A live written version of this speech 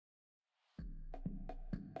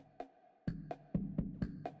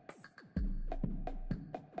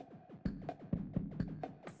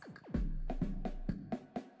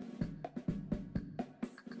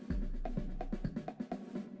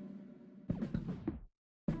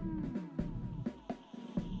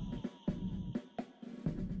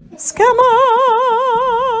Scammer!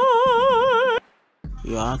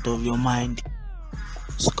 You're out of your mind.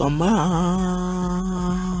 Scammer!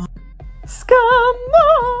 Scammer!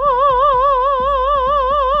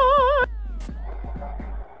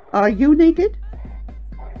 Are you naked?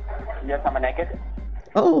 Yes, I'm naked.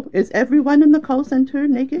 Oh, is everyone in the call center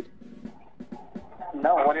naked?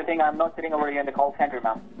 No, what do you think? I'm not sitting over here in the call center,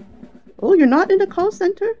 ma'am. Oh, you're not in the call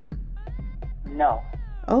center? No.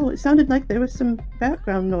 Oh, it sounded like there was some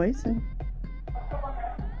background noise. And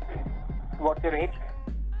What's your age?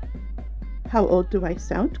 how old do I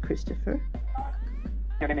sound, Christopher?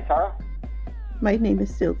 Your name is Sarah? My name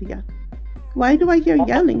is Sylvia. Why do I hear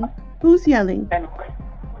yelling? Who's yelling? And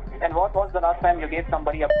what was the last time you gave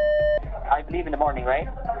somebody a I believe in the morning, right?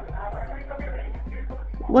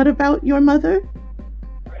 What about your mother?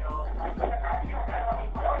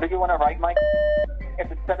 Do you want to ride my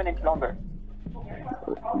It's 7 inch longer.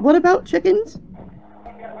 What about chickens?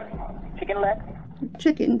 Chicken leg?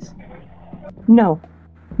 Chickens. No,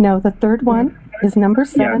 the third one is number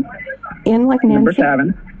 7. Yeah. In like Nancy. Number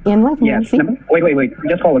 7. In like Yes. Nancy. Wait.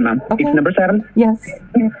 Just hold on, ma'am. Okay. It's number 7. Yes.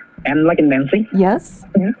 And like in Nancy. Yes.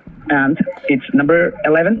 And it's number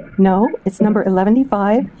 11. No, it's number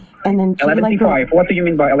 11-5. And then G like 11-5. What do you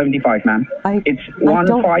mean by 11-5, ma'am? It's I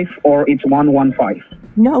don't- 1-5 or it's 1-1-5?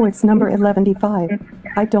 No, it's number 11-5.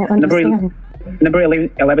 I don't understand. Number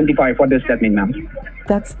 11-5. What does that mean, ma'am?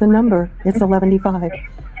 That's the number. It's 11-5.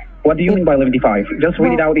 What do you mean by 11-5? Just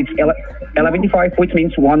read it out. It's 11-5, which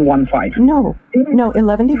means 1-1-5. No,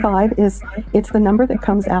 11-5 it's the number that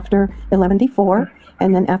comes after 11-4,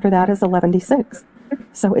 and then after that is 11-6.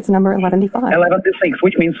 So it's number 11-5. 11-6,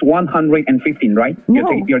 which means 115, right?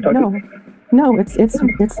 You're talking. No, it's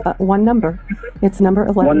one number. It's number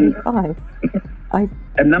 11-5.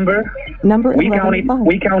 A number? Number We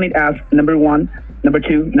 11-5. count it as number 1, number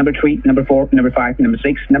 2, number 3, number 4, number 5, number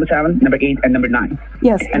 6, number 7, number 8, and number 9.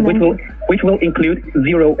 Yes, and which will include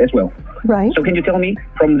 0 as well. Right. So can you tell me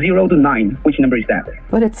from 0 to 9, which number is that?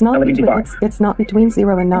 But it's not between, it's not between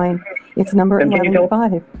 0 and 9. It's number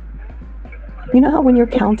 11-5. You know how when you're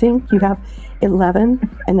counting, you have 11,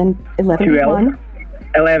 and then 11 to 1,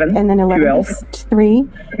 11, and then 11 12. to 3,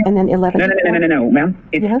 and then 11 to 4. No, ma'am.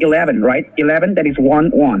 It's 11, right? 11, that is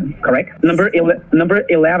 1, correct? Number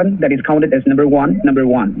 11, that is counted as number 1,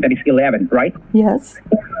 that is 11, right? Yes.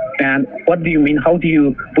 And what do you mean? How do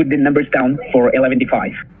you put the numbers down for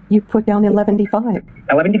 11-5? You put down 11-5.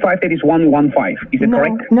 11-5, that is 1-1-5. Is it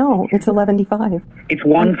correct? No, it's 11-5. It's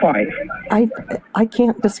 1-5. I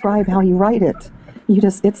can't describe how you write it.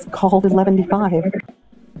 It's called 11-5.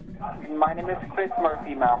 My name is Chris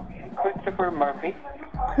Murphy, ma'am. Christopher Murphy.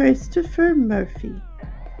 Christopher Murphy.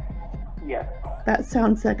 Yes. That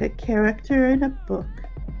sounds like a character in a book.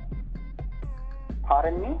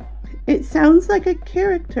 Pardon me? It sounds like a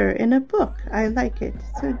character in a book. I like it.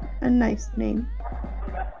 It's a nice name.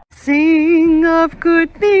 Sing of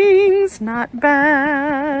good things, not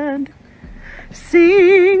bad.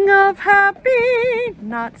 Sing of happy,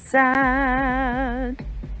 not sad.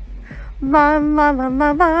 La la la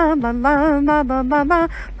la la la la la la la la la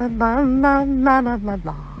la la la la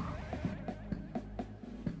la.